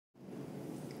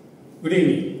Good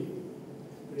evening.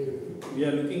 We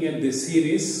are looking at this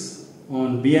series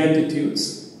on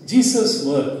Beatitudes. Jesus'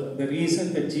 word, the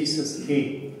reason that Jesus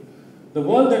came. The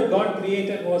world that God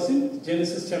created was in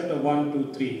Genesis chapter 1,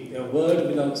 2, 3. A world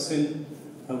without sin,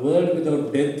 a world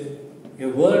without death, a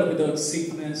world without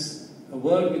sickness, a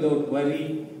world without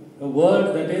worry, a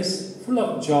world that is full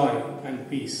of joy and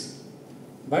peace.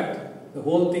 But the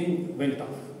whole thing went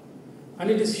off. And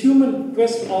it is human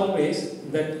quest always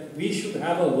that we should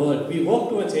have a world. We work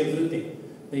towards everything.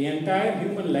 The entire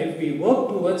human life, we work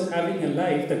towards having a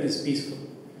life that is peaceful.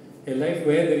 A life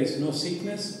where there is no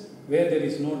sickness, where there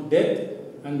is no death,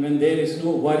 and when there is no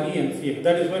worry and fear.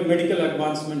 That is why medical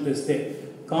advancement is there.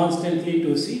 Constantly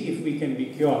to see if we can be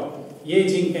cured.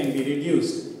 Aging can be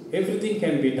reduced. Everything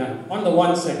can be done. On the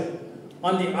one side.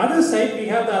 On the other side, we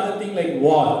have the other thing like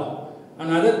war and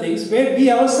other things where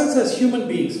we ourselves as human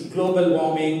beings, global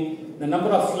warming, the number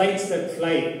of flights that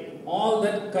fly, all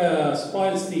that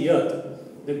spoils the earth,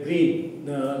 the green,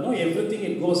 everything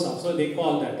it goes up. So they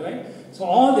call that, right? So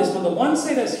all this, on the one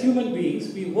side as human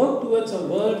beings, we work towards a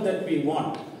world that we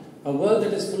want. A world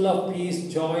that is full of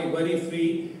peace, joy,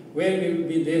 worry-free, where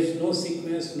there is no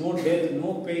sickness, no death,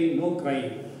 no pain, no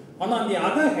crying. And on the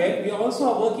other hand, we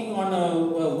also are working on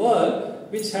a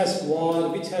world which has war,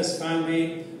 which has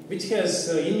famine, which has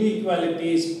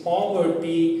inequalities,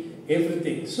 poverty,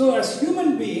 everything. So as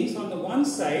human beings, on the one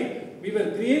side, we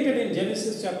were created in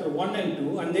Genesis chapter 1 and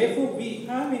 2, and therefore we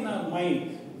have in our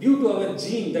mind, due to our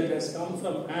gene that has come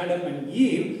from Adam and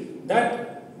Eve,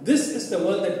 that this is the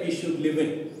world that we should live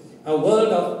in. A world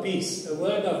of peace, a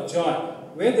world of joy,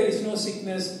 where there is no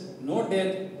sickness, no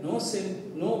death, no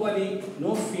sin, no worry,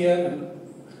 no fear,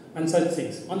 and such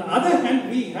things. On the other hand,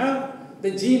 we have the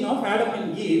gene of Adam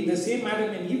and Eve, the same Adam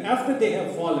and Eve after they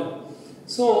have fallen.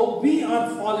 So we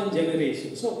are fallen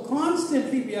generation. So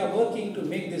constantly we are working to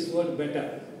make this world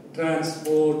better.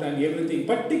 Transport and everything,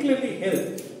 particularly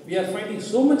health. We are finding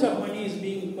so much of money is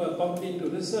being pumped into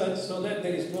research so that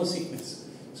there is no sickness.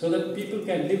 So that people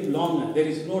can live longer. There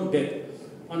is no death.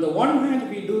 On the one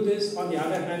hand we do this, on the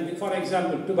other hand, for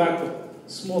example, tobacco,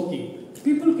 smoking.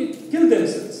 People kill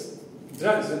themselves.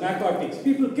 Drugs, narcotics,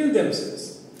 people kill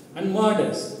themselves. And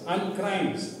murders, and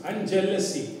crimes, and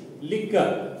jealousy,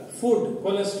 liquor, food,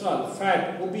 cholesterol,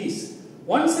 fat, obese.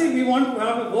 One side we want to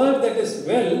have a world that is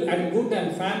well and good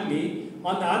and family.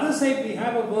 On the other side we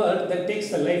have a world that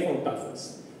takes the life out of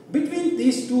us. Between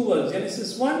these two worlds,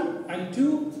 Genesis 1 and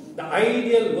 2, the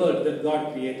ideal world that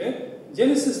God created.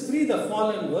 Genesis 3, the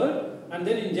fallen world. And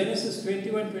then in Genesis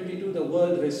 21, 22, the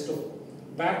world restored.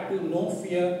 Back to no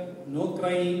fear, no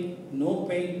crying, no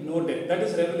pain, no death. That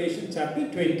is Revelation chapter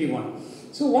 21.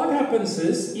 So what happens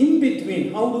is, in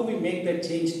between, how do we make that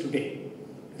change today?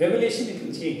 Revelation, it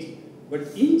will change. But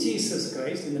in Jesus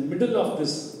Christ, in the middle of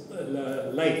this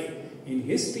life, in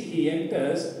history, He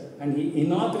enters and He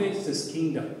inaugurates this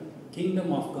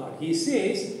kingdom of God. He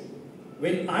says,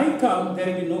 when I come,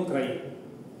 there will be no crying.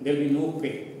 There will be no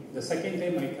pain. The second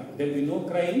time I come, there will be no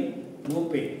crying, no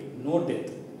pain, no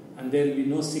death. And there will be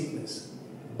no sickness.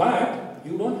 But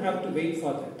you don't have to wait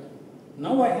for that.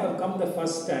 Now I have come the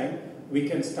first time, we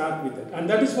can start with it. And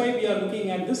that is why we are looking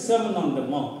at the Sermon on the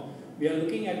Mount. We are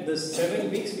looking at this 7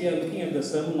 weeks, we are looking at the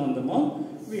Sermon on the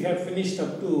Mount. We have finished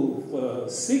up to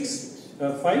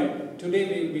 5. Today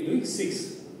we will be doing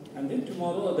 6. And then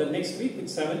tomorrow or the next week with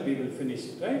 7 we will finish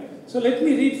it, right? So let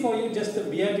me read for you just the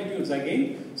Beatitudes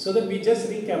again, so that we just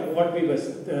recap what we were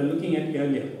looking at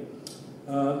earlier.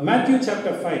 Matthew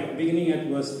chapter 5, beginning at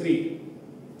verse 3.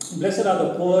 Blessed are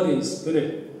the poor in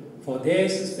spirit, for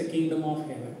theirs is the kingdom of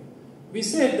heaven. We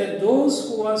said that those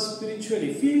who are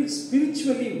feel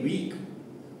spiritually weak,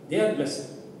 they are blessed.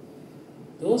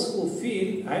 Those who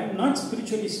feel, I am not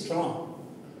spiritually strong.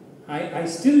 I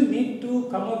still need to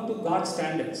come up to God's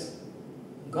standards.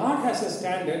 God has a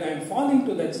standard, I am falling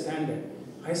to that standard.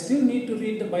 I still need to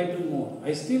read the Bible more.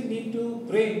 I still need to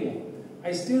pray more.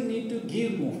 I still need to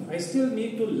give more. I still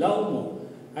need to love more.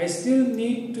 I still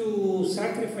need to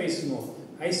sacrifice more.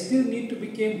 I still need to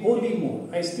become holy more.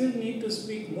 I still need to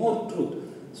speak more truth.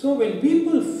 So when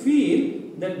people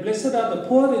feel that blessed are the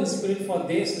poor in spirit, for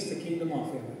theirs is the kingdom of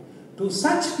heaven. To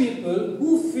such people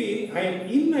who feel I am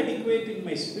inadequate in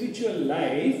my spiritual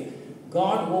life,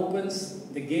 God opens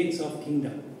the gates of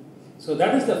kingdom. So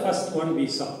that is the first one we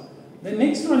saw. The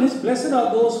next one is, blessed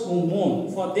are those who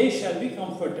mourn, for they shall be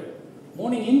comforted.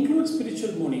 Mourning includes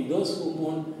spiritual mourning. Those who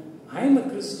mourn, I am a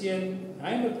Christian,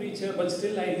 I am a preacher, but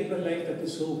still I live a life that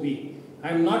is so weak. I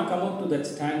am not come up to that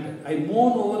standard. I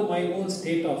mourn over my own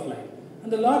state of life.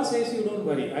 And the Lord says, you don't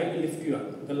worry, I will lift you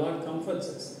up. The Lord comforts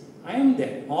us. I am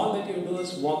there. All that you do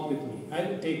is walk with me. I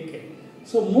will take care.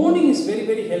 So mourning is very,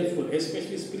 very helpful,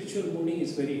 especially spiritual mourning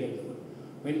is very helpful.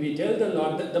 When we tell the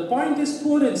Lord that the point is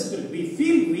poor in spirit, we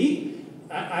feel weak,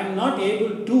 I'm not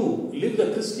able to live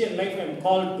the Christian life I'm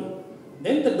called to.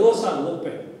 Then the doors are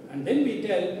open. And then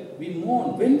we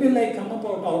mourn, when will I come up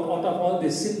out of all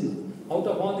this sin, out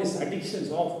of all these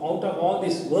addictions, out of all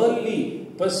these worldly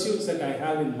pursuits that I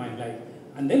have in my life.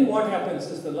 And then what happens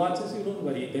is the Lord says, you don't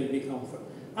worry, there will be comfort.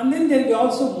 And then there will be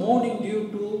also mourning due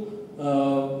to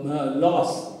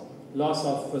loss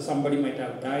of somebody might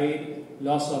have died,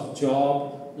 loss of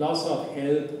job, loss of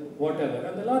health, whatever.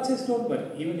 And the Lord says, don't worry,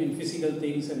 even in physical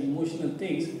things and emotional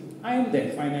things, I am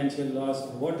there, financial loss,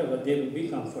 whatever, they will be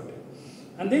comforted.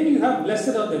 And then you have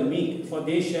blessed are the meek, for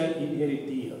they shall inherit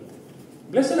the earth.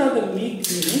 Blessed are the meek,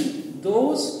 meaning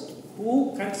those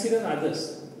who consider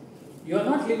others. You are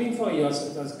not living for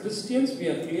yourself. As Christians, we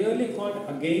are clearly called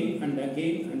again and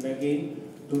again and again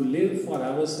to live for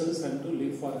ourselves and to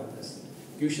live for others.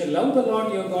 You shall love the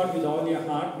Lord your God with all your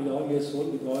heart, with all your soul,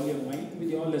 with all your mind,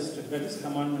 with all your strength. That is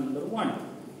commandment number 1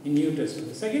 in New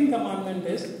Testament. The second commandment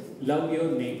is love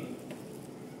your neighbor.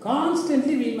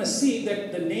 Constantly we must see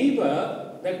that the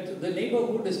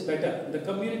neighborhood is better, the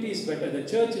community is better, the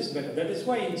church is better. That is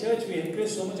why in church we encourage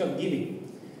so much of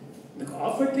giving. The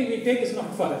offering we take is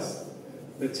not for us,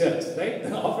 the church, right?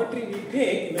 The offering we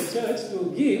take in the church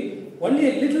to give,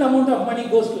 only a little amount of money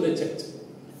goes to the church.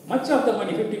 Much of the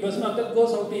money, 50% of that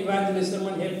goes out to evangelism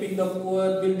and helping the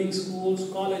poor, building schools,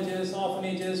 colleges,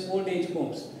 orphanages, old age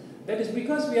homes. That is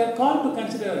because we are called to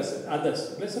consider others.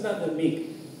 Blessed are the meek.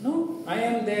 No, I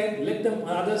am there, let them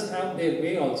others have their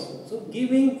way also. So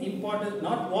giving important,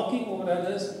 not walking over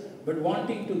others, but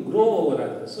wanting to grow over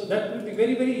others. So that will be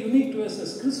very, very unique to us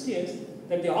as Christians,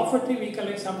 that the offertory we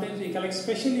collect, sometimes we collect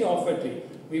specially offertory.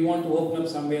 We want to open up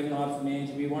somewhere an orphanage,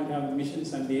 we want to have a mission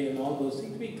Sunday and all those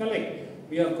things we collect.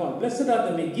 We are called. Blessed are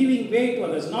the meek, giving way to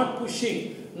others, not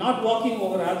pushing, not walking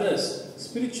over others.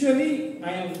 Spiritually,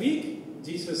 I am weak.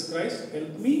 Jesus Christ,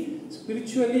 help me.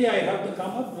 Spiritually, I have to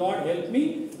come up. Lord, help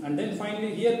me. And then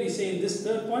finally, here we say in this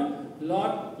third point,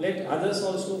 Lord, let others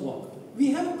also walk.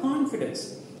 We have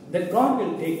confidence that God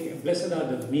will take care. Blessed are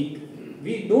the meek.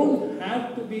 We don't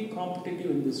have to be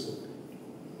competitive in this world.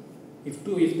 If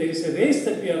there is a race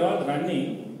that we are all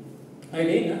running,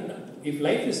 if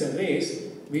life is a race,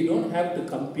 we don't have to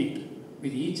compete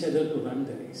with each other to run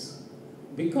the race.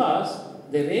 Because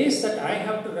the race that I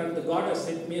have to run, the God has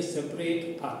set me a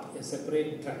separate path, a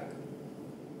separate track.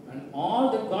 And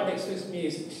all that God expects me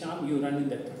is, Shyam, you run in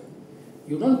that track.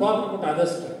 You don't bother about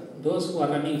others' track. Those who are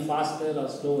running faster or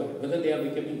slower, whether they are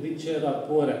becoming richer or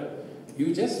poorer,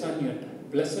 you just run your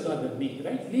track. Blessed are the meek,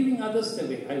 right? Leaving others the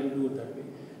way, I will do it that way.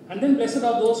 And then blessed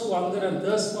are those who hunger and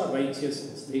thirst for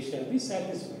righteousness. They shall be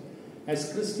satisfied.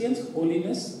 As Christians,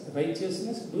 holiness,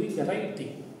 righteousness, doing the right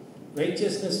thing.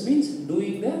 Righteousness means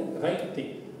doing the right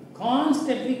thing.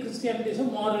 Constantly, Christianity is a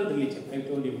moral religion. I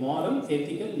told you, moral,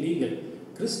 ethical, legal.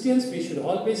 Christians, we should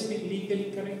always be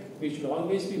legally correct. We should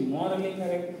always be morally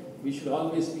correct. We should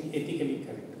always be ethically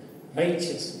correct.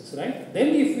 Righteousness, right?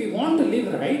 Then if we want to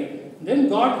live right, then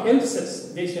God helps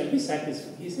us. They shall be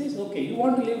satisfied. He says, okay, you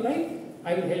want to live right?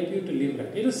 I will help you to live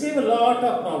right. It will save a lot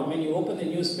of problems. When you open the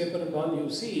newspaper and all, you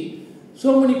see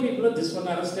so many people, this one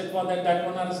arrested for that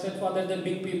one arrested for that, the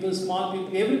big people, small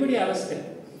people, everybody arrested.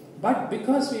 But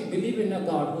because we believe in a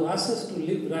God who asks us to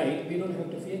live right, we don't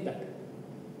have to fear that.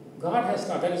 God has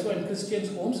taught. That is why in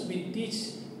Christians' homes we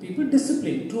teach people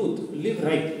discipline, truth, live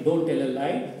right, don't tell a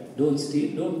lie, don't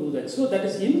steal, don't do that. So that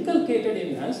is inculcated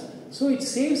in us, so it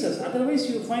saves us. Otherwise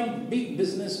you find big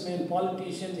businessmen,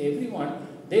 politicians, everyone,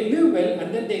 they live well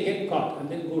and then they get caught and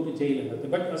then go to jail.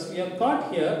 But as we are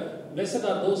caught here, blessed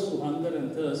are those who hunger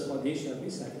and thirst, for they shall be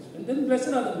satisfied. And then blessed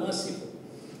are the merciful,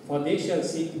 for they shall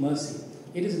seek mercy.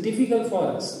 It is difficult for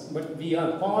us, but we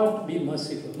are called to be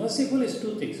merciful. Merciful is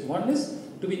two things. One is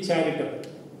to be charitable,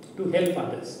 to help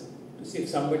others. To see if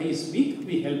somebody is weak,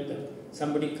 we help them.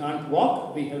 Somebody can't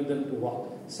walk, we help them to walk.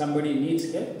 Somebody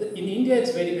needs help. In India,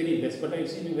 it's very, very less. But I've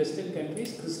seen in Western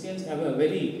countries, Christians have a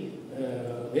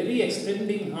very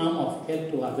extending arm of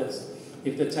help to others.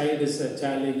 If the child is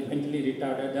challenged, mentally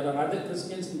retarded, there are other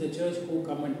Christians in the church who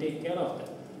come and take care of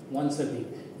them once a week.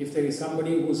 If there is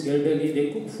somebody who is elderly,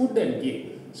 they cook food and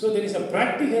give. So there is a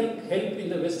practical help in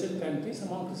the Western countries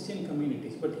among Christian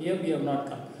communities. But here we have not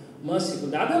come. Merciful.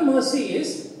 The other mercy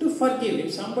is to forgive.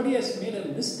 If somebody has made a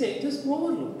mistake, just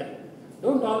overlook that.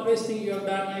 Don't always think you have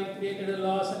done, I created a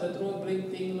loss and a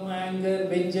throw-break thing, no anger,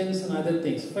 vengeance and other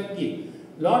things. Forgive.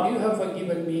 Lord, you have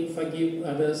forgiven me, forgive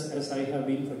others as I have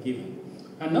been forgiven.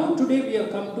 And now today we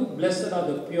have come to blessed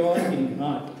are the pure in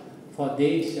heart, for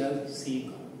they shall see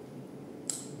God.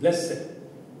 Blessed.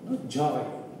 No, joy.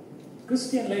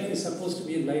 Christian life is supposed to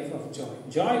be a life of joy.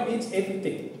 Joy means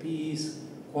everything. Peace,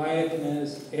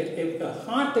 quietness, a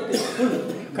heart that is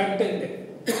full, contented.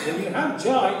 When you have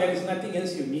joy, there is nothing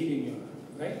else you need in your life.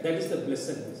 Right? That is the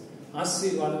blessedness.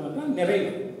 Asirvadam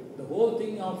Neraiva. The whole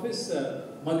thing of is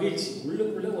Magilchi.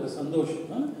 Ullukulla oru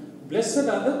sandosham. Blessed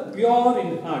are the pure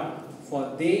in heart,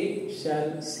 for they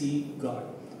shall see God.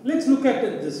 Let's look at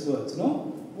this words.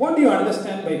 No? What do you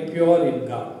understand by pure in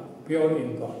God? Pure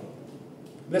in God.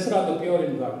 Blessed are the pure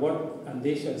in God. What? And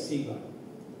they shall see God.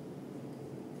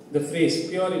 The phrase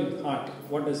pure in heart,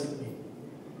 what does it mean?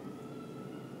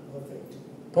 Perfect.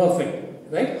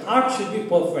 Perfect. Right? Heart should be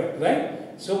perfect.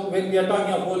 Right? So when we are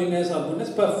talking of holiness or goodness,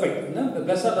 perfect. No? The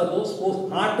blessed are those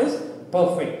whose heart is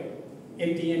perfect.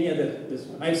 Any other this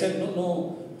one. I said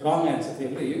no wrong answers.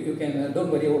 You can don't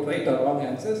worry about right or wrong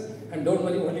answers, and don't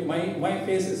worry, only my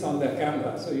face is on the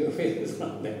camera, so your face is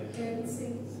not there.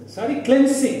 Cleansing. Sorry,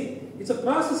 cleansing. It's a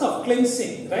process of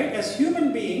cleansing, right? As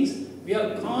human beings, we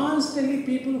are constantly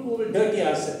people who will dirty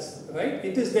ourselves, right?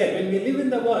 It is there. When we live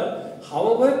in the world,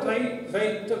 however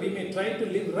we may try to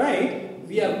live right,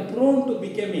 we are prone to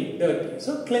becoming dirty.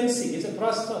 So cleansing is a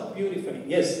process of purifying.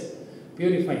 Yes,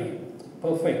 purifying.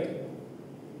 Perfect.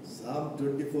 Psalm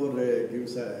 24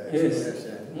 gives a Yes.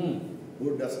 explanation.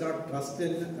 Who does not trust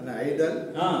in an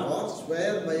idol or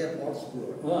swear by a false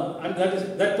God. And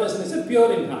that person is a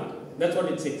pure in heart. That's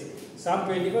what it says. Psalm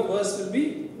 24 verse will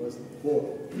be? Verse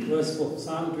 4. Verse 4.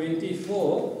 Psalm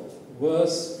 24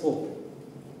 verse 4.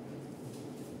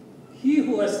 He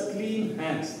who has clean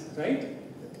hands, right?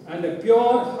 And a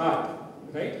pure heart,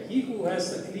 right? He who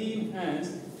has a clean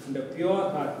hands and a pure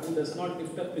heart, who does not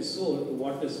lift up his soul to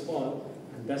what is false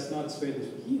and does not swear this.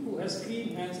 He who has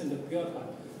clean hands and a pure heart.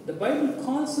 The Bible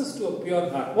calls us to a pure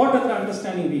heart. What other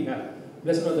understanding we have?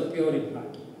 Blessed are the pure in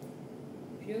heart.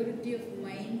 Purity of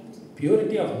mind.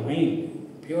 Purity of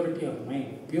mind. Purity of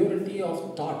mind. Purity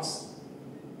of thoughts.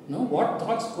 No, what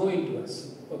thoughts go into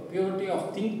us? A purity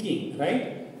of thinking,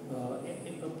 right?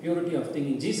 A purity of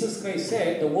thinking. Jesus Christ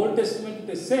said, the Old Testament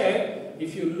is said,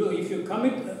 if you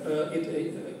commit,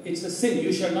 it's a sin.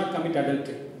 You shall not commit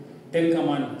adultery. 10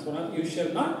 commandments. You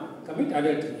shall not commit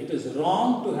adultery. It is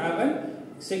wrong to have a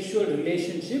sexual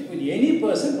relationship with any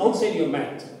person outside your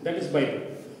marriage. That is Bible.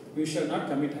 You shall not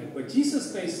commit adultery. But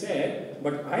Jesus Christ said,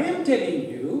 but I am telling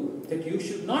you that you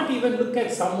should not even look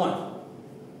at someone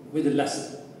with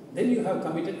lust. Then you have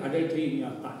committed adultery in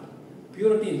your heart.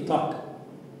 Purity in thought.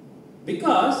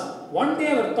 Because one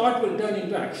day our thought will turn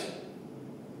into action.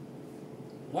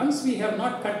 Once we have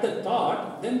not cut the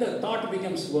thought, then the thought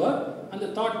becomes word and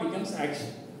the thought becomes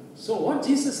action. So what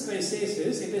Jesus Christ says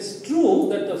is, it is true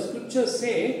that the scriptures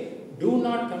say, do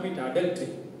not commit adultery.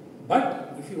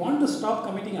 But if you want to stop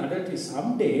committing adultery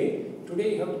someday,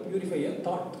 today you have to purify your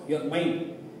thought, your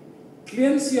mind.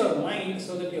 Cleanse your mind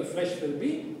so that your flesh will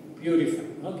be purified.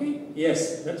 Okay?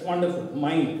 Yes, that's wonderful.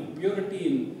 Mind. Purity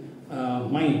in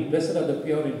mind. Blessed are the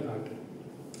pure in heart.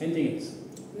 Anything else?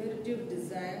 Purity of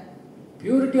desire.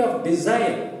 Purity of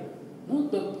desire. No,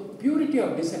 the purity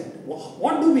of desire.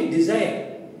 What do we desire?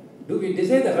 Do we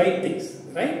desire the right things?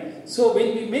 Right? So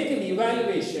when we make an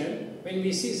evaluation, when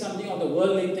we see something of the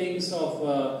worldly things of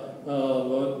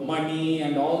money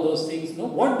and all those things, no,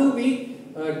 what do we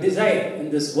desire in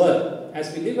this world?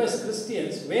 As we live as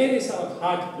Christians, where is our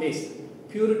heart placed?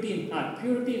 Purity in heart,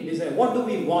 purity in desire. What do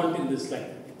we want in this life?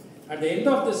 At the end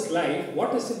of this life,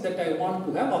 what is it that I want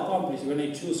to have accomplished when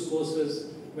I choose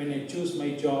courses, when I choose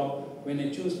my job, when I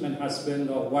choose my husband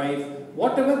or wife,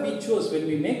 whatever we choose, when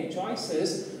we make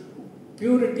choices,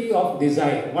 purity of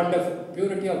desire, wonderful,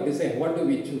 purity of desire, what do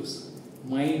we choose?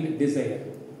 Mind desire.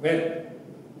 Where?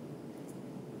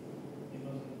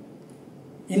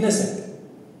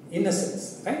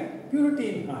 Innocence, right? Purity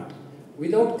in heart,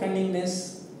 without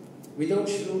cunningness, without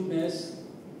shrewdness,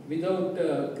 without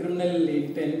criminal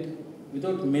intent,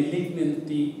 without malignance,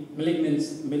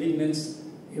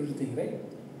 everything, right?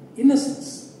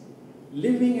 Innocence,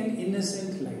 living an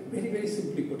innocent life, very, very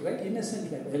simply put, right?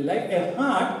 Innocent life, a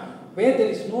heart where there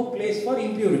is no place for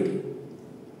impurity,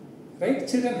 right?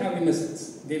 Children have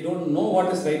innocence, they don't know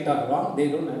what is right or wrong, they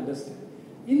don't understand.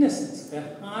 Innocence, a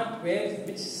heart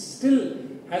which still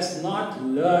has not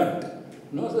learned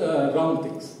wrong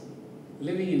things,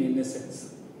 living in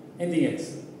innocence. Anything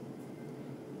else?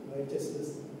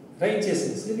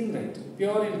 Righteousness, living right.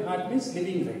 Pure in heart means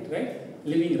living right?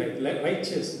 Living right, like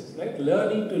righteousness, right?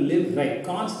 Learning to live right,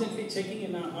 constantly checking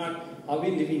in our heart, are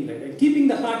we living right? And keeping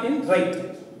the heart in right.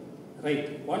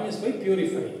 One is by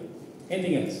purifying.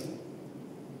 Anything else?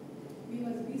 We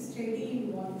must be steady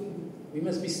in what we do. We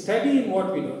must be steady in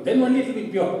what we do. Then only it will be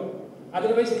pure.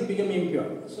 Otherwise, it will become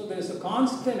impure. So, there is a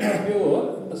constant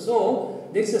pure. So,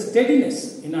 there is a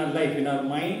steadiness in our life, in our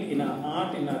mind, in our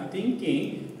heart, in our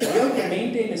thinking. We have to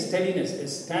maintain a steadiness, a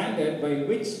standard by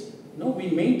which we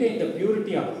maintain the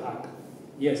purity of heart.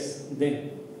 Yes,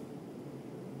 then.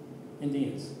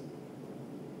 Anything else?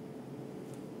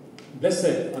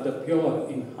 Blessed are the pure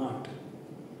in heart.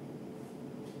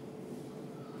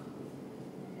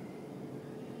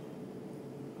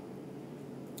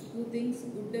 Who thinks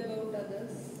good about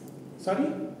others? Sorry?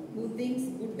 Who thinks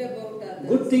good about others?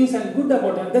 Good things and good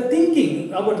about others. The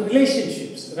thinking about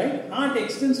relationships, right? Heart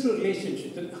extends to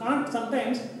relationships. The heart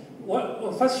sometimes,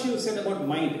 first you said about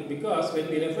mind, because when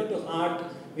we refer to heart,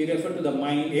 we refer to the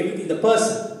mind, everything, the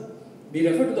person. We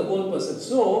refer to the whole person.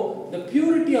 So, the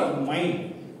purity of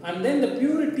mind and then the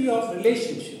purity of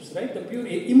relationships, right? The pure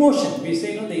emotion, we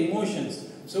say the emotions.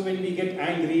 So, when we get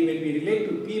angry, when we relate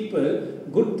to people,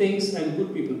 good things and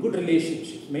good people, good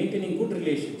relationships, maintaining good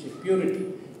relationships,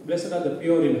 purity. Blessed are the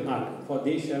pure in heart, for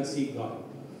they shall see God.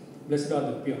 Blessed are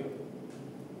the pure.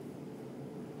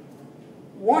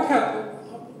 What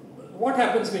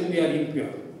happens when we are impure?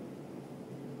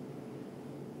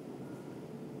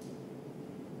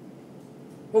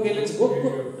 Okay, let's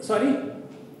go. Sorry? You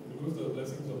lose the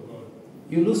blessings of God.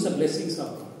 You lose the blessings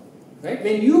of God. Right?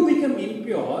 When you become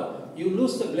impure, you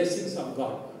lose the blessings of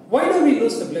God. Why do we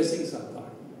lose the blessings of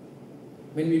God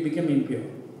when we become impure?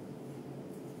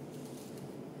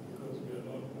 Because we are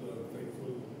not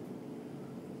faithful.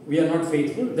 We are not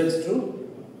faithful, that's true.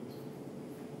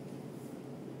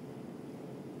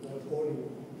 Not holy.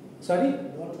 Sorry?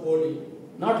 Not holy.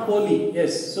 Not holy,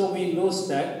 yes. So we lose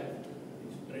that.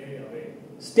 Stay away.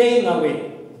 Staying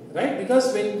away. Right?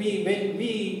 Because when we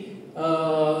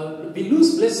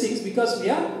lose blessings because we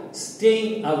are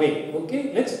staying away.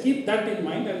 Okay? Let's keep that in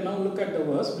mind and now look at the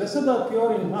verse. Blessed are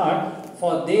pure in heart,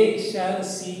 for they shall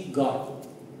see God.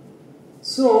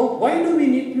 So, why do we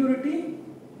need purity?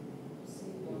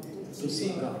 To see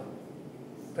God.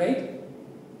 Right?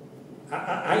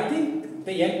 I think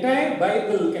the entire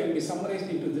Bible can be summarized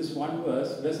into this one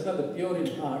verse. Blessed are the pure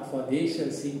in heart, for they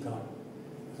shall see God.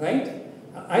 Right?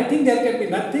 I think there can be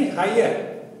nothing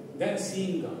higher than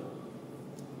seeing God.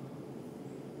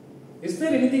 Is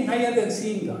there anything higher than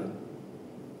seeing God?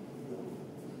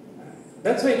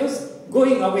 That's why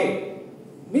going away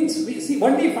means we see.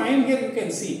 One day if I am here, you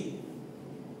can see.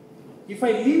 If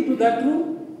I leave to that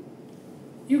room,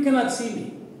 you cannot see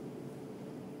me.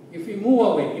 If we move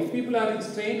away, if people are in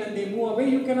strain and they move away,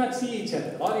 you cannot see each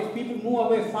other. Or if people move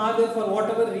away farther for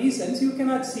whatever reasons, you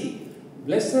cannot see.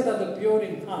 Blessed are the pure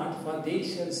in heart, for they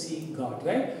shall see God.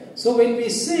 Right? So when we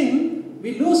sing,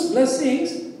 we lose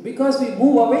blessings because we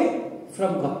move away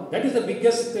from God. That is the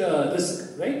biggest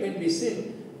risk, right? When we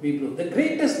sin, we lose. The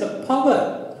greatest, the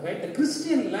power, right? The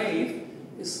Christian life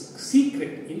is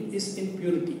secret, is in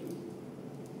purity.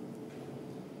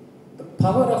 The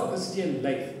power of Christian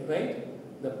life, right?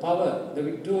 The power, the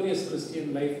victorious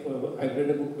Christian life. I read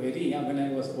a book very young when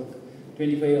I was about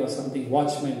 25 or something.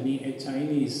 Watchman, a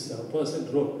Chinese person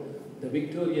wrote The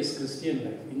Victorious Christian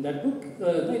Life. In that book,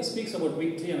 it speaks about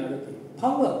victory and other things.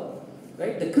 Power.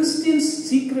 Right? The Christian's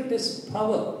secret is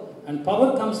power. And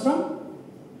power comes from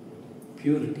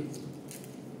purity.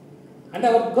 And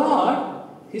our God,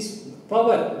 His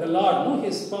power, the Lord,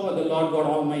 His power, the Lord God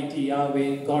Almighty,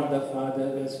 Yahweh, God the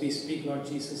Father, as we speak, Lord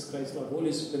Jesus Christ, Lord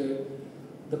Holy Spirit.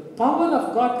 The power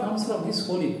of God comes from His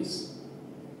holiness.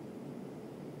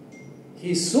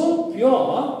 He is so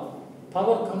pure,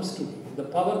 power comes to Him. The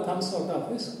power comes out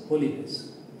of His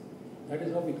holiness. That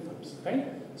is how it comes. Right?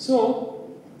 So,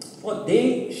 for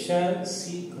they shall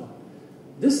see God.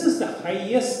 This is the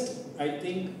highest, I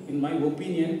think, in my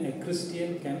opinion, a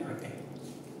Christian can attain.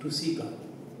 To see God.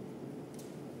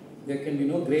 There can be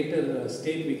no greater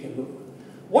state we can look.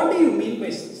 What do you mean by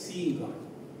seeing God?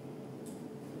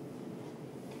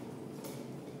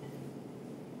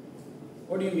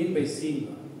 What do you mean by seeing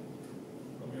God?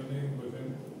 Communing with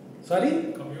Him.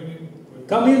 Sorry?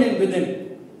 Communing with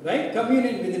Him. Right?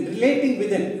 Communion with Him. Relating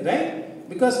with Him. Right?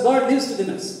 Because God lives within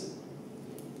us.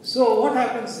 So what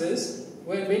happens is,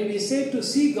 when we say to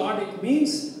see God, it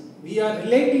means we are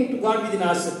relating to God within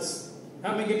ourselves.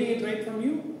 Am I getting it right from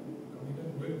you?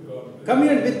 Communion with God.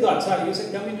 Communion with God. Sorry, you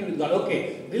said communion with God.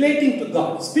 Okay. Relating to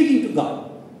God. Speaking to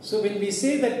God. So when we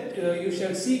say that you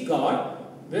shall see God,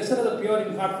 blessed are the pure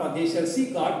in heart, for they shall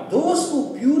see God. Those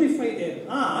who purify their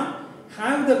heart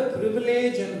have the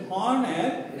privilege and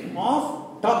honor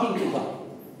of talking to God,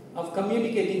 of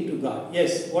communicating to God.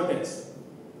 Yes, what else?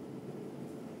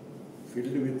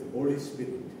 Filled with Holy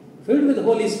Spirit. Filled with the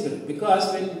Holy Spirit.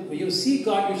 Because when you see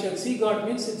God, you shall see God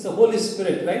means it's the Holy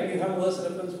Spirit, right? You have a verse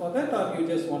reference for that, or you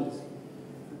just want to see?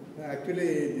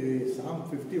 Actually, the Psalm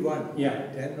 51,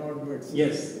 Yeah. 10 onwards,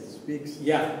 Yes. it speaks.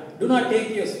 Yeah. Do not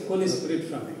take your Holy Spirit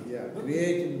from me. Yeah,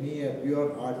 create in me a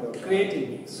pure heart of Create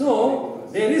in me. So,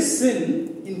 there is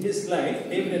sin in his life,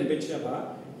 David and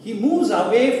Bathsheba. He moves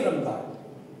away from God.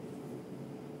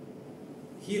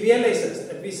 He realizes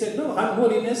that we said, no,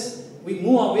 unholiness, we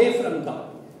move away from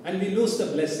God and we lose the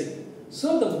blessing.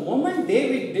 So, the moment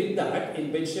David did that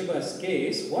in Bathsheba's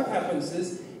case, what happens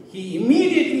is, he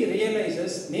immediately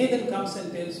realizes, Nathan comes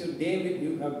and tells you, David,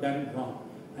 you have done wrong.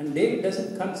 And David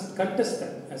doesn't contest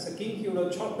that. As a king, he would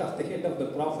have chopped off the head of the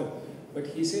prophet. But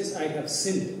he says, I have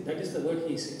sinned. That is the word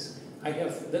he says. I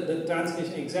have, the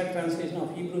translation, exact translation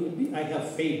of Hebrew will be, I have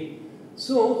failed.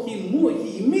 So he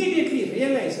immediately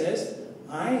realizes,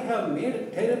 I have made a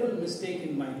terrible mistake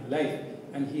in my life.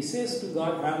 And he says to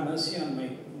God, have mercy on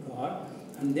my God.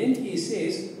 And then he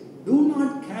says, do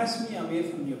not cast me away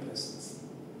from your presence.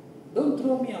 Don't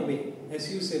throw me away.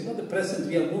 As you said, no, the presence,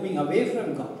 we are moving away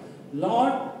from God.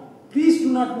 Lord, please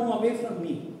do not move away from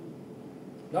me.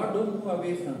 Lord, don't move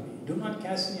away from me. Do not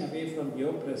cast me away from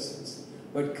your presence.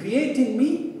 But create in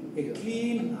me a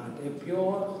clean heart, a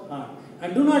pure heart.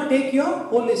 And do not take your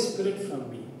Holy Spirit from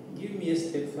me. Give me a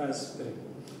steadfast spirit.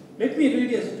 Let me read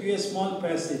to you a small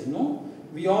passage. No?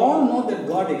 We all know that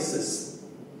God exists.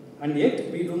 And yet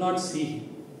we do not see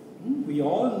Him. We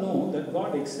all know that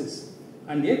God exists.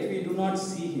 And yet we do not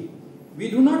see Him. We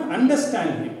do not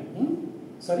understand Him.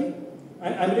 Sorry?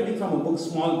 I'm reading from a book,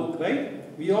 small book,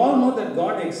 right? We all know that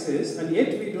God exists and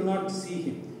yet we do not see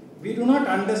Him. We do not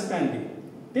understand Him.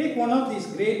 Take one of these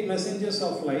great messengers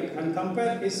of light and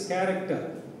compare his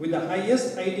character with the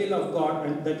highest ideal of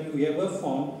God that you ever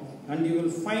found, and you will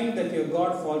find that your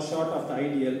God falls short of the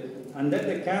ideal and that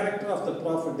the character of the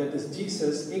prophet, that is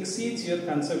Jesus, exceeds your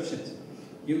conceptions.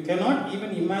 You cannot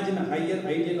even imagine a higher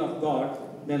ideal of God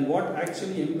than what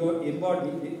actually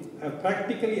embodied, have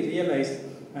practically realized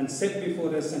and set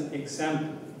before us an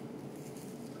example.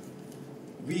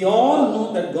 We all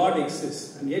know that God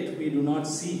exists and yet we do not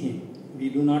see Him. We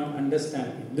do not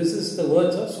understand Him. This is the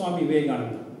words of Swami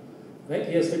Vivekananda. Right?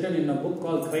 He has written in a book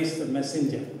called Christ the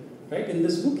Messenger. Right? In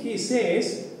this book he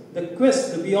says, the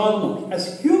quest, we all know,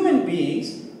 as human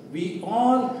beings, we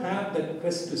all have that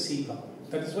quest to see God.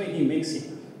 That is why he makes it.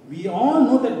 We all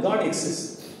know that God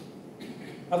exists.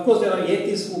 Of course, there are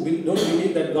atheists who don't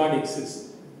believe that God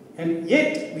exists. And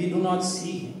yet, we do not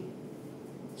see Him.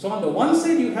 So, on the one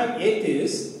side, you have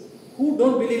atheists who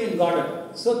don't believe in God at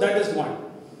all. So, that is one.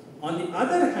 On the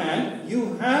other hand,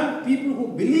 you have people who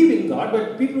believe in God,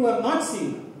 but people who have not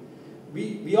seen Him.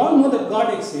 We all know that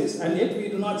God exists, and yet we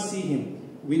do not see Him.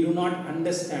 We do not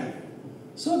understand Him.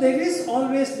 So, there is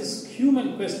always this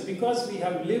human quest, because we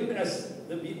have lived as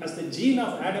the gene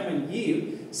of Adam and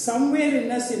Eve. Somewhere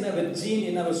in us, in our gene,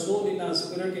 in our soul, in our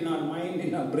spirit, in our mind,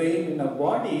 in our brain, in our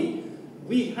body,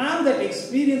 we have that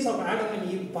experience of Adam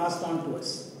and Eve passed on to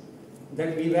us.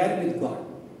 That we were with God.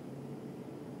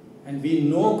 And we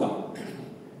know God.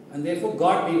 And therefore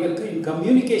God, we were in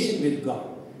communication with God.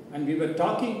 And we were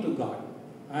talking to God.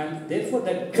 And therefore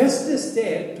that quest is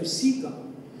there to see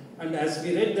God. And as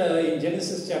we read in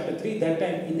Genesis chapter 3, that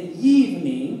time in the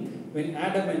evening, when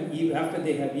Adam and Eve, after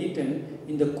they had eaten,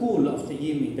 in the cool of the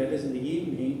evening, that is in the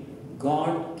evening,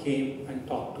 God came and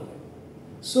talked to them.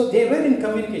 So they were in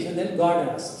communication. Then God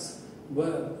asks,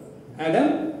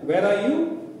 Adam, where are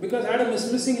you? Because Adam is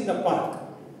missing in the park.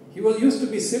 He was used to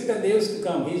be sick and they used to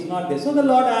come. He is not there. So the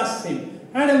Lord asks him,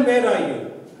 Adam, where are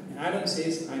you? And Adam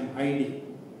says, I am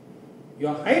hiding. You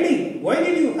are hiding. Why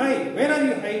did you hide? Where are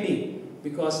you hiding?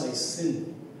 Because I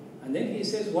sinned. And then he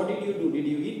says, what did you do? Did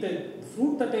you eat the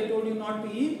fruit that I told you not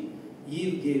to eat?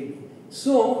 Eve gave me.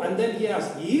 So, and then he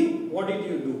asked, Eve, what did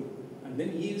you do? And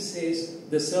then Eve says,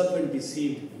 the serpent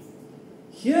deceived me.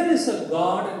 Here is a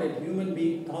God and a human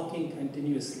being talking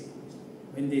continuously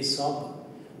when they saw God.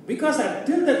 Because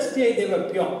till that stage they were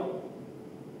pure.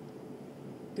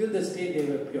 Till that stage they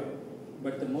were pure.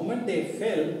 But the moment they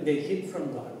fell, they hid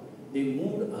from God. They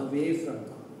moved away from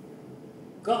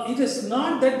God. It is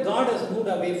not that God has moved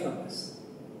away from us.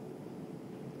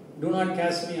 Do not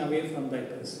cast me away from thy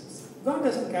presence. God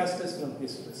doesn't cast us from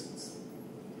His presence.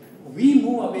 We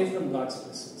move away from God's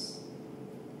presence.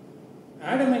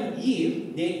 Adam and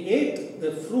Eve, they ate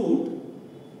the fruit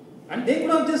and they could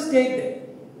have just stayed there.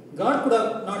 God could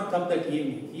have not come that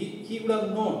evening. He would have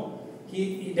known.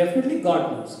 He definitely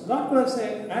God knows. God could have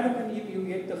said, Adam and Eve,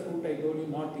 you ate the fruit I told you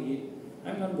not to eat.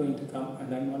 I'm not going to come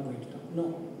and I'm not going to talk.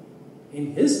 No.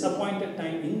 In His appointed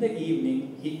time, in the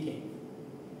evening, He came.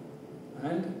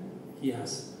 And He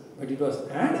asked. But it was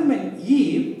Adam and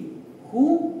Eve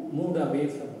who moved away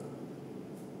from God.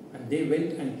 And they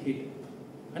went and hid.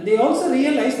 And they also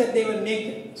realized that they were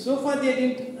naked. So far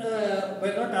they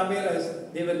were not aware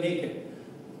as they were naked.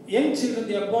 Young children,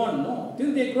 they are born, no.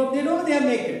 Till they grow up, they don't know they are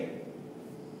naked.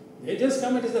 They just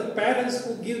come, it is the parents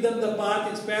who give them the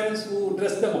bath, it's parents who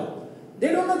dress them up.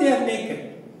 They don't know they are naked.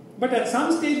 But at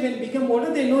some stage when they become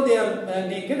older, they know they are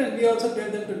naked, and we also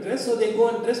tell them to dress, so they go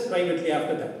and dress privately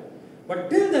after that. But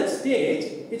till that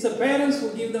stage, it's the parents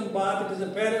who give them bath, it is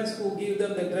the parents who give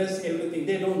them the dress, everything.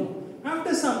 They don't know.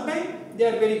 After some time, they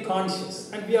are very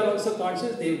conscious, and we are also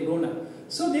conscious, they have grown up.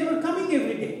 So they were coming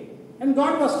every day, and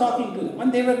God was talking to them,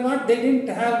 and they didn't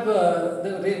have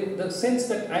the sense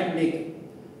that I am naked.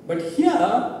 But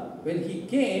here, when He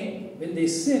came, when they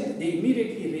sinned, they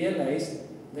immediately realized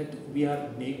that we are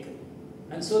naked.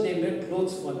 And so they made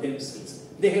clothes for themselves.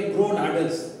 They have grown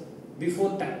adults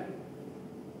before time.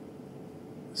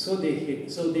 So they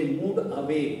hid. So they moved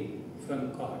away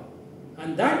from God.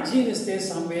 And that gene is there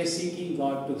somewhere seeking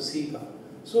God to see God.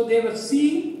 So they were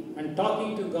seeing and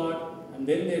talking to God, and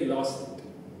then they lost it.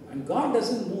 And God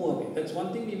doesn't move away. That's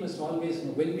one thing we must always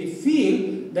know. When we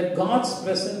feel that God's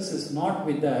presence is not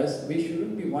with us, we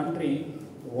shouldn't be wondering,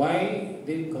 why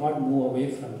did God move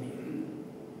away from me?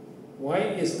 Why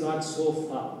is God so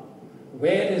far?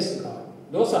 Where is God?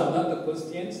 Those are not the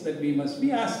questions that we must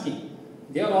be asking.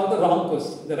 They are all the wrong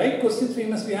questions. The right questions we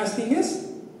must be asking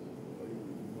is,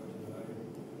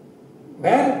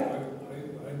 where?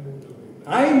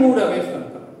 I moved away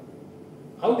from God.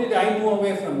 How did I move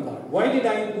away from God? Why did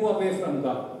I move away from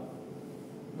God?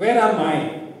 Where am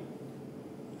I?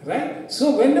 Right?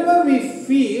 So whenever we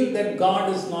feel that God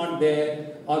is not there,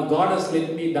 or God has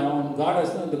let me down, God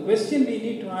has not, the question we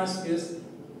need to ask is,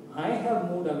 I have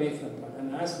moved away from God.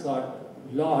 And ask God,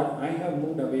 Lord, I have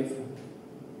moved away from you.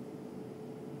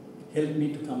 Help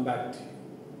me to come back to you.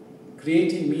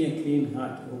 Create in me a clean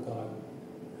heart, O God.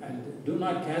 And do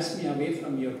not cast me away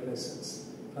from your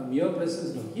presence. From your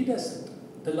presence, no, He doesn't.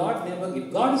 The Lord never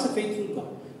gives. God is a faithful God.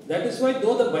 That is why,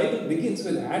 though the Bible begins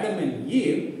with Adam and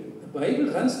Eve, the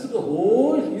Bible runs through the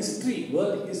whole history,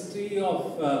 world history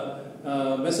of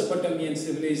Mesopotamian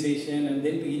civilization, and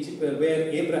then to Egypt where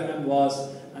Abraham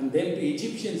was, and then to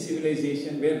Egyptian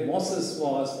civilization where Moses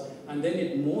was, and then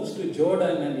it moves to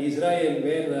Jordan and Israel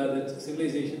where the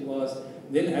civilization was,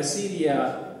 then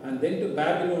Assyria, and then to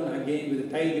Babylon again with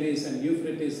the Tigris and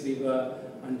Euphrates River,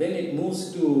 and then it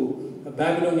moves to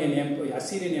Babylonian Empire,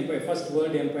 Assyrian Empire, first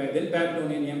World Empire, then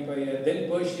Babylonian Empire, then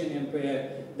Persian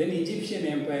Empire, then Egyptian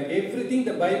Empire. Everything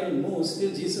the Bible moves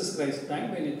till Jesus Christ's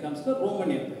time when it comes to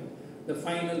Roman Empire, the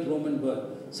final Roman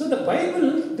world. So the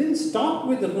Bible didn't stop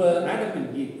with Adam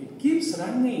and Eve. It keeps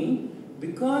running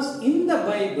because in the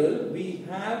Bible we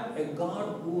have a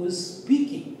God who is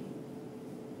speaking,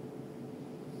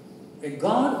 a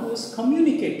God who is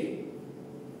communicating.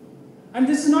 And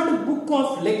this is not a book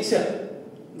of lecture.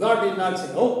 God did not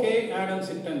say, okay, Adam,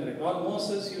 sit and write, or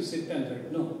Moses, you sit and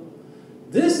write. No.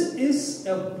 This is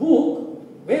a book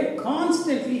where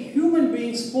constantly human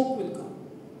beings spoke with God.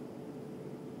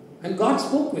 And God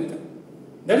spoke with them.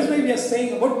 That is why we are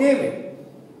saying about David.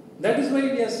 That is why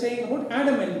we are saying about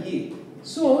Adam and Eve.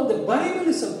 So the Bible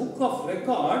is a book of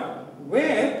record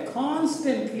where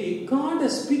constantly God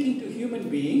is speaking to human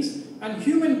beings and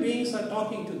human beings are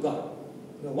talking to God.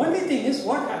 The only thing is,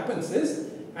 what happens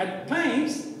is, at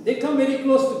times they come very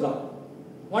close to God.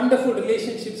 Wonderful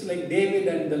relationships like David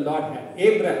and the Lord had.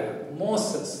 Abraham,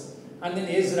 Moses, and then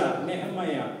Ezra,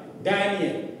 Nehemiah,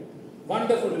 Daniel.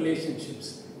 Wonderful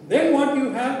relationships. Then what you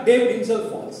have, David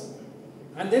himself falls.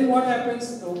 And then what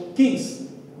happens? The kings.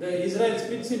 The Israel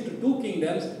splits into two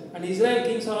kingdoms, and Israel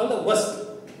kings are all the worst.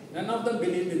 None of them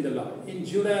believed in the Lord. In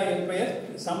Judah Empire,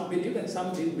 some believed and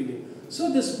some didn't believe.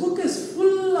 So this book is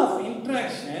full of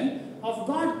interaction of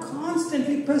God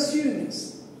constantly pursuing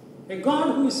us. A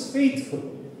God who is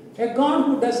faithful. A God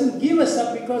who doesn't give us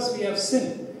up because we have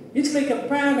sinned. It's like a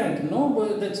parent,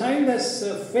 no? The child has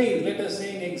failed, let us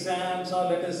say in exams, or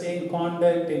let us say in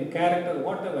conduct, in character,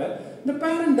 whatever. The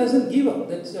parent doesn't give up.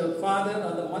 The father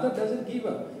or the mother doesn't give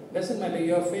up. Doesn't matter,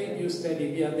 you have failed, you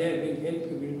study, we are there, we'll help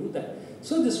you, we'll do that.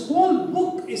 So this whole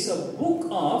book is a book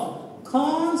of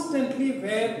constantly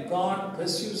where God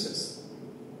pursues us.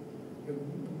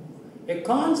 A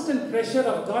constant pressure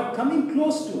of God coming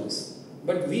close to us,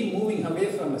 but we moving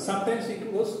away from us. Sometimes we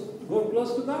go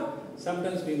close to God,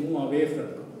 sometimes we move away from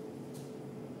God.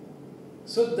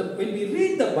 So when we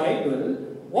read the Bible,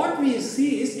 what we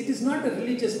see is it is not a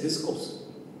religious discourse.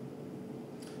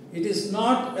 It is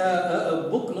not a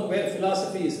book where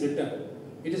philosophy is written.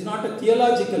 It is not a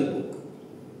theological book.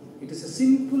 It is a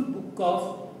simple book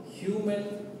of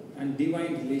human and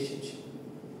divine relationship.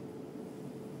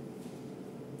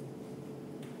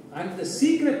 and the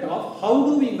secret of how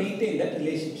do we maintain that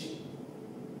relationship.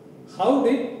 How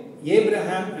did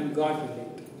Abraham and God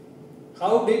relate?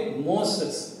 How did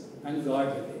Moses and God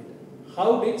relate?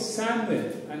 How did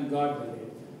Samuel and God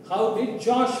relate? How did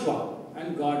Joshua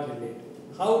and God relate?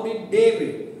 How did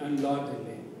David and Lord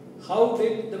relate? How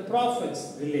did the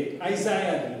prophets relate?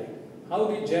 Isaiah relate? How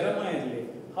did Jeremiah relate?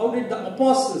 How did the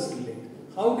apostles relate?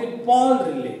 How did Paul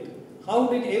relate? How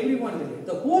did everyone relate?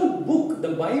 The whole book, the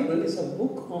Bible, is a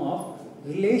book of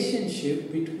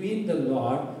relationship between the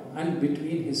Lord and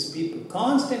between His people.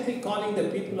 Constantly calling the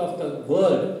people of the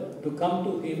world to come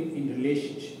to Him in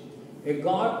relationship. A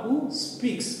God who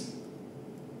speaks.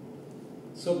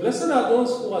 So blessed are those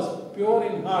who are pure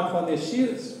in heart, for they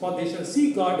shall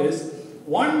see God. Is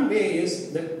one way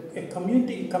is that a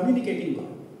communicating God.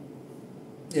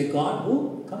 A God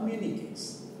who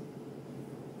communicates.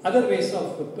 Other ways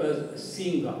of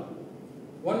seeing God.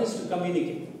 One is to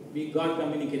communicate. God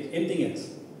communicates. Anything else?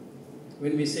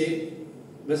 When we say,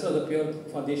 blessed are the pure,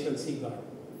 for they shall see God.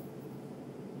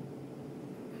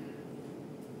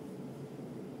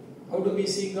 How do we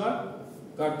see God?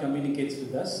 God communicates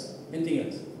with us. Anything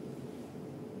else?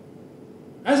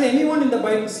 Has anyone in the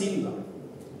Bible seen God?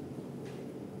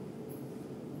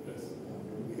 Yes.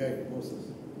 Behind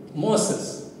Moses.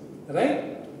 Moses, right?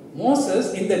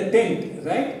 Moses in the tent,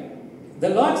 right? The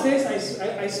Lord says,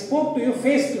 I spoke to you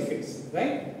face to face,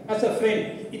 right? As a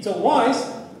friend. It's a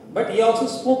voice, but He also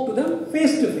spoke to them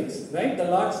face to face, right? The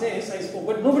Lord says, I spoke.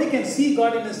 But nobody can see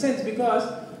God in a sense, because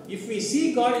if we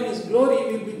see God in His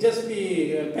glory, we will just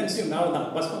be consumed.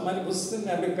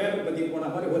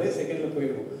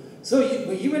 So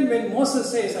even when Moses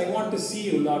says, I want to see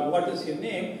you, Lord, what is your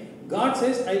name? God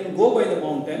says, I will go by the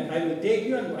mountain, I will take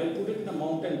you and I will put it in a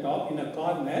mountain top, in a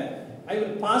corner, I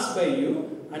will pass by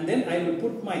you, and then I will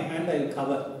put my hand, I will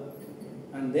cover,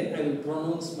 and then I will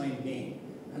pronounce my name.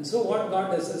 And so what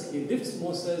God does is, He lifts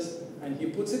Moses and He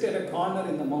puts it at a corner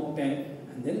in the mountain,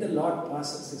 and then the Lord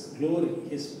passes His glory,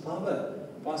 His power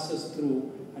passes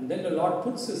through, and then the Lord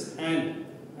puts His hand,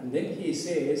 and then He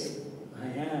says, I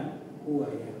am who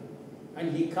I am.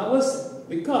 And He covers,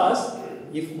 because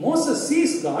if Moses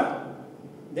sees God,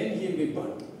 then he will be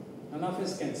burnt. None of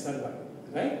us can survive,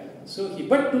 right? So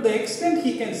but to the extent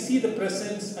he can see the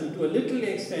presence, and to a little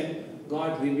extent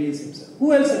God reveals Himself.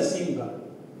 Who else has seen God?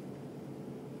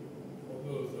 All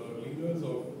those leaders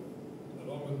of,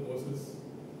 along with Moses,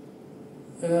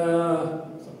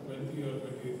 some 20 or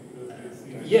 28 leaders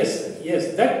they see.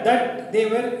 Yes, that they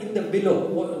were in the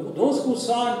below. Those who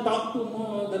saw and talked to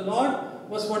the Lord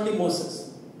was only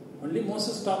Moses. Only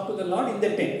Moses talked to the Lord in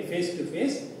the tent, face to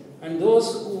face. And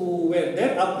those who were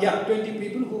there, 20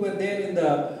 people who were there in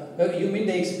the, you mean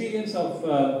the experience of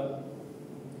the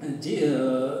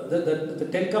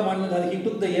Ten Commandments, and He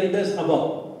took the elders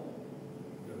above.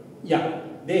 Yeah,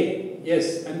 they,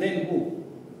 yes. And then who?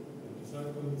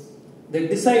 The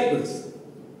disciples.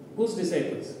 Whose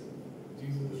disciples?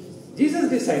 Jesus'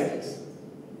 disciples.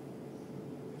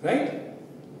 Right?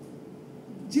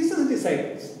 Jesus'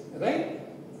 disciples. Right?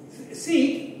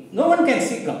 See, no one can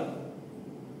see God.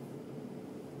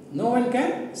 No one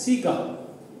can see God.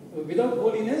 Without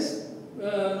holiness,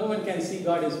 no one can see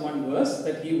God is one verse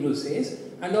that Hebrew says.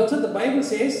 And also the Bible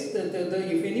says that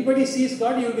if anybody sees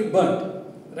God, he will be burnt.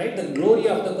 Right? The glory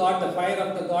of the God, the fire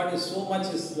of the God is so much,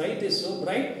 His light is so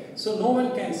bright, so no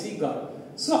one can see God.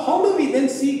 So how do we then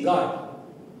see God?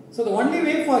 So the only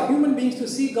way for human beings to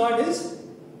see God is?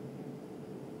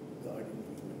 God in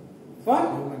human. For?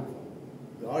 Human.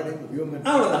 God in human.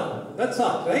 That's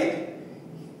all, right?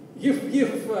 If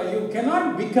you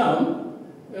cannot become,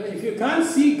 if you can't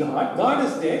see God, God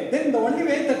is there, then the only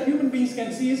way that human beings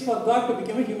can see is for God to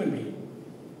become a human being.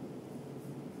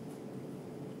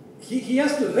 He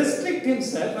has to restrict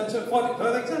Himself. And so for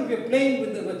example, if you're playing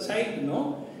with a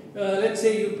child, let's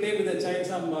say you play with a child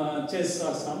some chess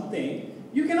or something,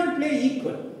 you cannot play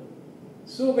equal.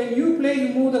 So when you play,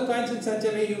 you move the coins in such a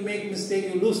way, you make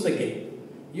mistake, you lose the game.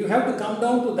 You have to come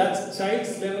down to that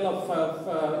child's level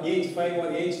of age 5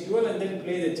 or age 12 and then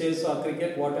play the chess or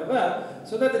cricket, whatever,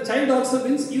 so that the child also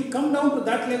wins. You come down to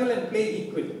that level and play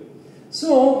equally.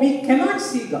 So we cannot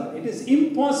see God. It is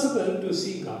impossible to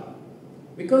see God,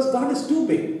 because God is too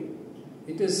big.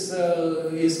 It is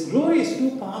His glory is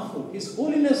too powerful. His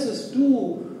holiness is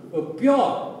too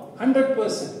pure,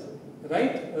 100%,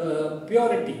 right?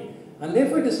 Purity. And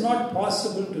therefore it is not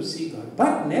possible to see God.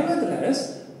 But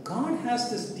nevertheless, God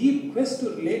has this deep quest to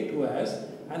relate to us,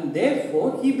 and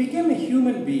therefore He became a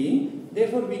human being,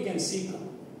 therefore we can see God.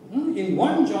 In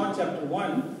 1 John chapter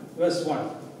 1 verse 1.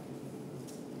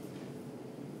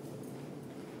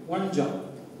 1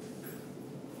 John.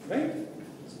 Right?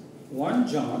 1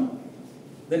 John,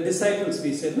 the disciples,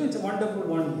 we said, no, it's a wonderful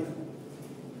one here.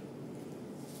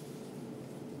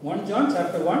 1 John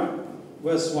chapter 1,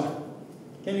 verse 1.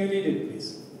 Can you read it,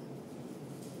 please?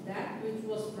 That which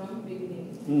was from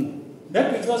beginning,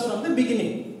 That which was from the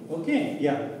beginning. Okay,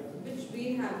 yeah. which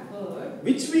we have heard,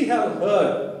 Which we have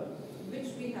heard. which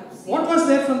we have seen. What was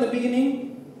there from the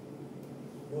beginning?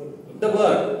 Word. The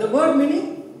Word. The Word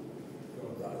meaning?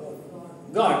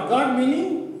 God. God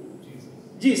meaning?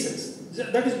 Jesus.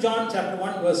 That is John chapter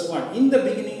 1, verse 1. In the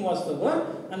beginning was the Word,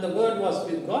 and the Word was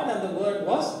with God, and the Word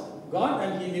was God,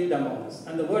 and He lived among us.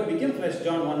 And the Word became flesh,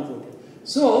 John 1:14.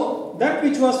 So, that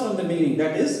which was from the beginning,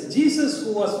 that is, Jesus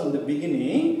who was from the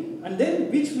beginning, and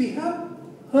then which we have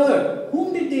heard.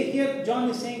 Whom did they hear? John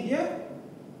is saying here,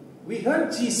 we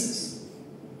heard Jesus.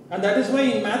 And that is why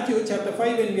in Matthew chapter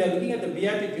 5, when we are looking at the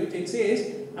Beatitudes, it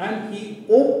says, and He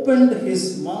opened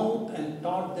His mouth and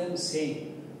taught them, saying,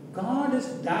 God is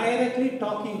directly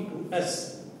talking to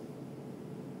us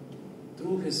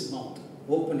through His mouth,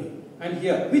 opening. And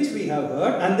here, which we have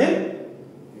heard, and then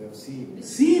You have seen.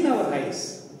 seen our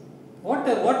eyes. What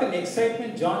an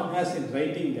excitement John has in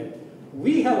writing that.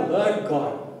 We have heard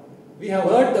God. We have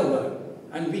heard the Word.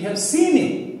 And we have seen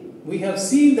Him. We have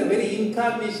seen the very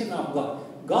incarnation of God.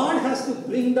 God has to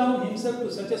bring down Himself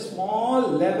to such a small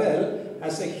level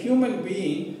as a human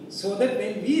being, so that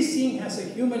when we see Him as a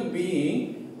human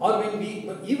being, or when we,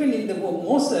 even in the book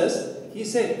Moses, he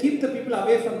said, keep the people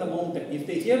away from the mountain. If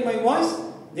they hear my voice,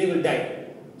 they will die.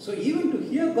 So even to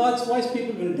hear God's voice,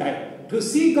 people will die. To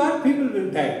see God, people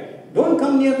will die. Don't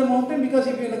come near the mountain, because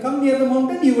if you come near the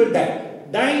mountain, you will die.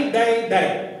 Die, die,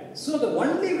 die. So the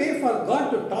only way for God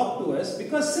to talk to us,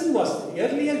 because sin was,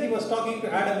 earlier He was talking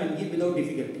to Adam and Eve without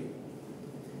difficulty.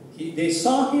 They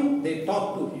saw Him, they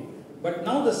talked to Him. But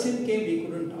now the sin came, we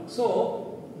couldn't talk.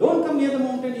 So, don't come near the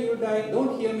mountain, you will die.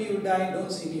 Don't hear me, you will die.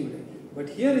 Don't see me, you will die. But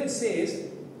here it says,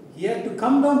 here to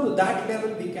come down to that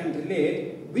level we can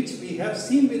relate, which we have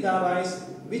seen with our eyes,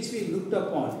 which we looked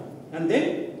upon. And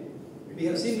then, we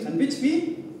have seen, and which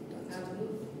we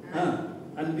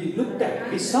and we looked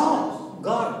at, we saw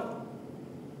God,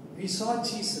 we saw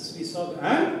Jesus, we saw, and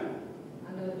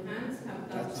our hands have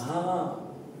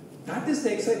touched. That is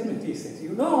the excitement, he says. You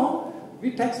know,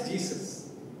 we touched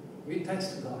Jesus, we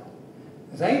touched God,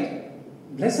 right?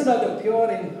 Blessed are the pure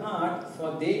in heart,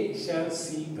 for they shall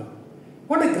see God.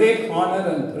 What a great honor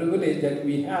and privilege that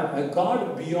we have, a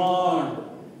God beyond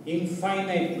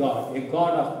infinite God, a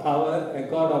God of power, a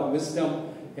God of wisdom,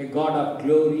 a God of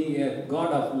glory, a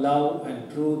God of love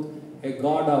and truth, a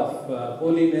God of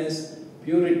holiness,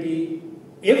 purity,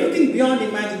 everything beyond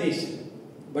imagination.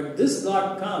 But this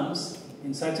God comes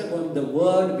in such a way, the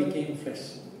Word became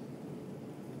flesh.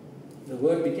 The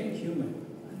Word became human.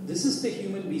 And this is the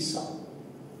human we saw.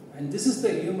 And this is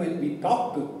the human we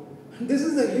talked to. And this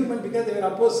is the human, because they were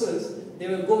apostles, they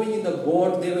were going in the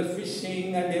boat, they were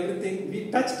fishing and everything. We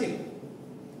touched Him.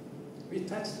 We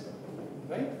touched Him.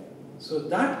 Right? So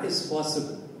that is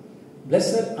possible.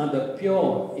 Blessed are the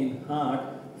pure in heart,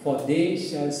 for they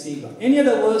shall see God. Any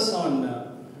other verse on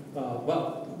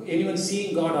anyone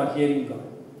seeing God or hearing God?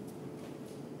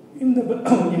 In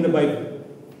the Bible.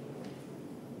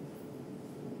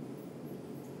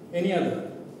 Any other?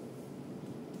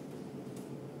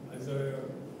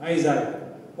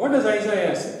 Isaiah. What does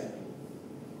Isaiah say?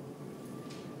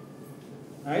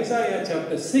 Isaiah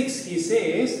chapter 6, he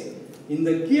says, in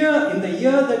the year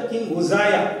that King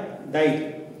Uzziah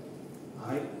died,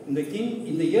 in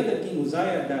the year that King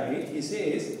Uzziah died, he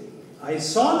says, I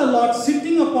saw the Lord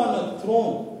sitting upon a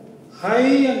throne, high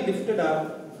and lifted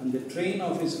up, and the train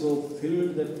of His robe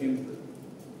filled the temple.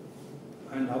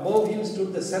 And above Him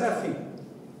stood the seraphim.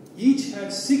 Each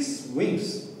had 6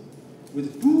 wings.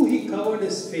 With 2 He covered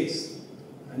His face,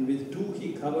 and with 2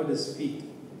 He covered His feet,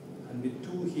 and with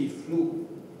 2 He flew.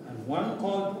 And one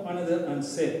called to another and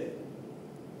said,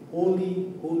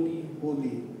 Holy, holy,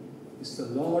 holy is the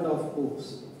Lord of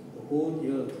hosts. The whole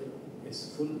earth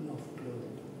is full of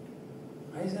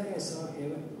glory. Isaiah saw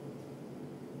heaven.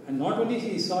 And not only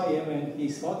he saw heaven, he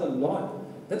saw the Lord.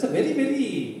 That's a very,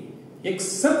 very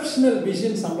exceptional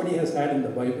vision somebody has had in the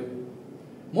Bible.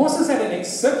 Moses had an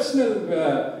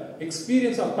exceptional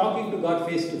experience of talking to God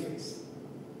face to face.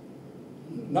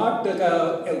 Not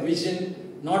a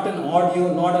vision, not an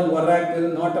audio, not an oracle,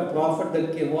 not a prophet,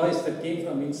 a voice that came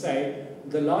from inside.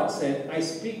 The Lord said, I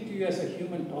speak to you as a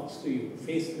human talks to you,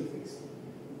 face to face.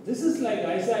 This is like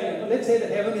Isaiah. Let's say that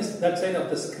heaven is that side of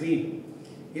the screen.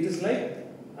 It is like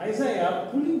Isaiah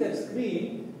pulling that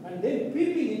screen and then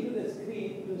peeping into the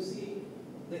screen to see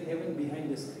the heaven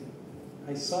behind the screen.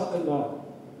 I saw the Lord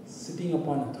sitting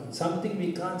upon a throne. Something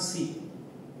we can't see.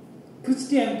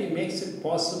 Christianity makes it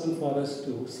possible for us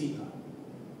to see God.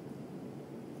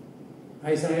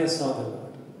 Isaiah saw the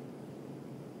Lord.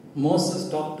 Moses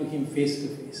talked to him face to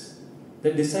face.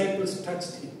 The disciples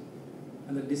touched him.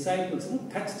 And the disciples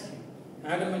touched him.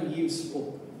 Adam and Eve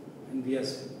spoke. And we are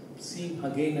seeing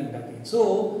again and again.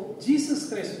 So, Jesus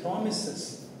Christ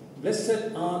promises,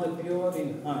 blessed are the pure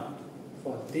in heart,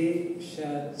 for they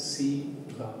shall see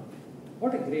God.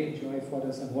 What a great joy for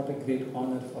us and what a great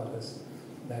honor for us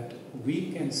that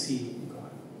we can see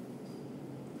God.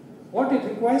 What it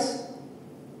requires?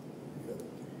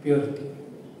 Purity.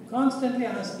 Constantly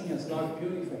asking us, Lord,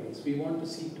 purify us. We want to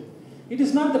see too. It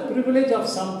is not the privilege of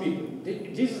some people.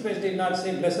 Jesus Christ did not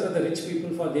say, blessed are the rich people,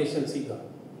 for they shall see God.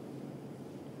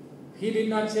 He did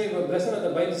not say, well, blessed are the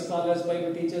Bible scholars,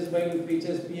 Bible teachers, Bible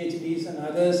preachers, PhDs and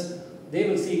others, they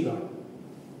will see God.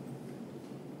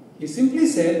 He simply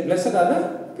said, blessed are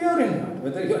the pure in heart.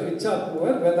 Whether you are rich or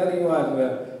poor, whether you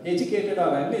are educated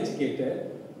or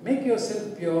uneducated, make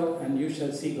yourself pure and you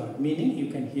shall see God. Meaning,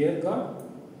 you can hear God,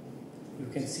 you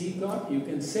can see God, you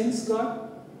can sense God,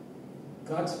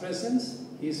 God's presence,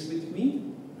 He is with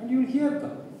me, and you will hear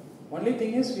God. Only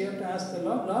thing is, we have to ask the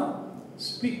Lord, Lord,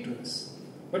 speak to us.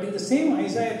 But in the same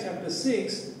Isaiah chapter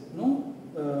 6,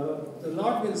 the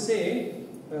Lord will say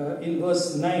in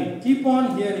verse 9, keep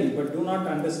on hearing but do not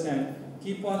understand,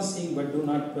 keep on seeing but do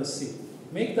not perceive.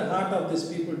 Make the heart of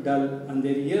this people dull and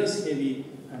their ears heavy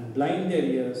and blind their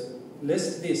ears,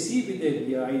 lest they see with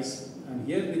their eyes and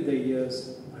hear with their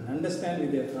ears and understand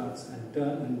with their hearts and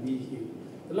turn and be healed.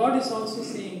 The Lord is also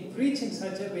saying, preach in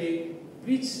such a way,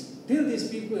 preach till these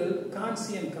people can't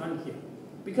see and can't hear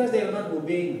because they are not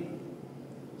obeying.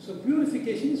 So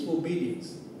purification is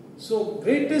obedience. So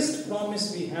greatest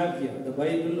promise we have here, the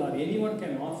Bible or anyone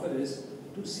can offer is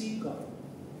to see God.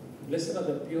 Blessed are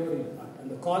the pure in heart. And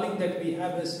the calling that we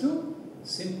have is to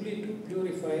simply to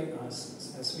purify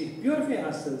ourselves. As we purify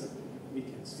ourselves, we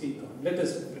can see God. Let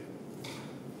us pray.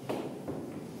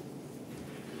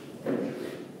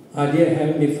 Our dear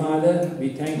Heavenly Father, we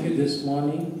thank you this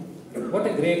morning. What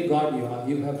a great God you are.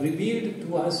 You have revealed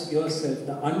to us yourself,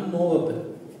 the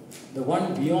unknowable, the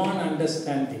one beyond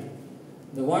understanding,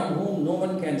 the one whom no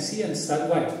one can see and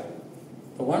survive,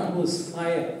 the one who is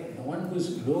fire, the one who is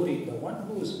glory, the one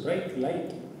who is bright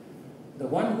light, the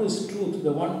one who is truth,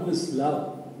 the one who is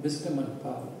love, wisdom and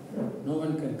power. No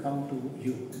one can come to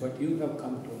you, but you have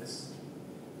come to us.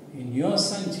 In your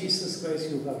Son Jesus Christ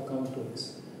you have come to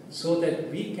us, so that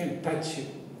we can touch you,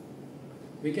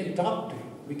 we can talk to you,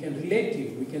 we can relate to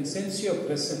you, we can sense your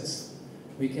presence,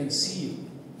 we can see you.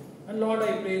 And Lord,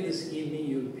 I pray this evening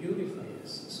you will purify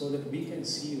us so that we can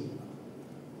see you.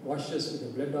 Wash us with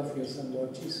the blood of your Son,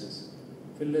 Lord Jesus.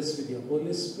 Fill us with your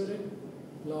Holy Spirit,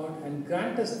 Lord, and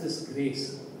grant us this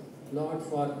grace, Lord,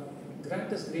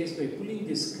 grant us grace by pulling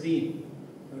this screen,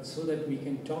 Lord, so that we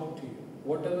can talk to you.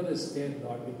 Whatever is there,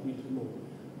 Lord, let me remove.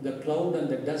 The cloud and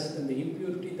the dust and the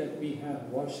impurity that we have,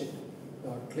 wash it,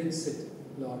 Lord, cleanse it,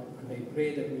 Lord. And I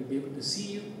pray that we will be able to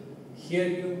see you, hear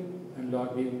you, and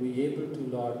Lord, we will be able to,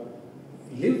 Lord,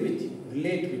 live with you,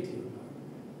 relate with you,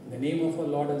 Lord. In the name of our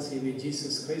Lord and Savior,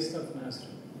 Jesus Christ of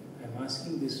Nazareth, I am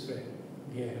asking this prayer,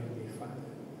 dear Heavenly Father.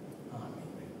 Amen.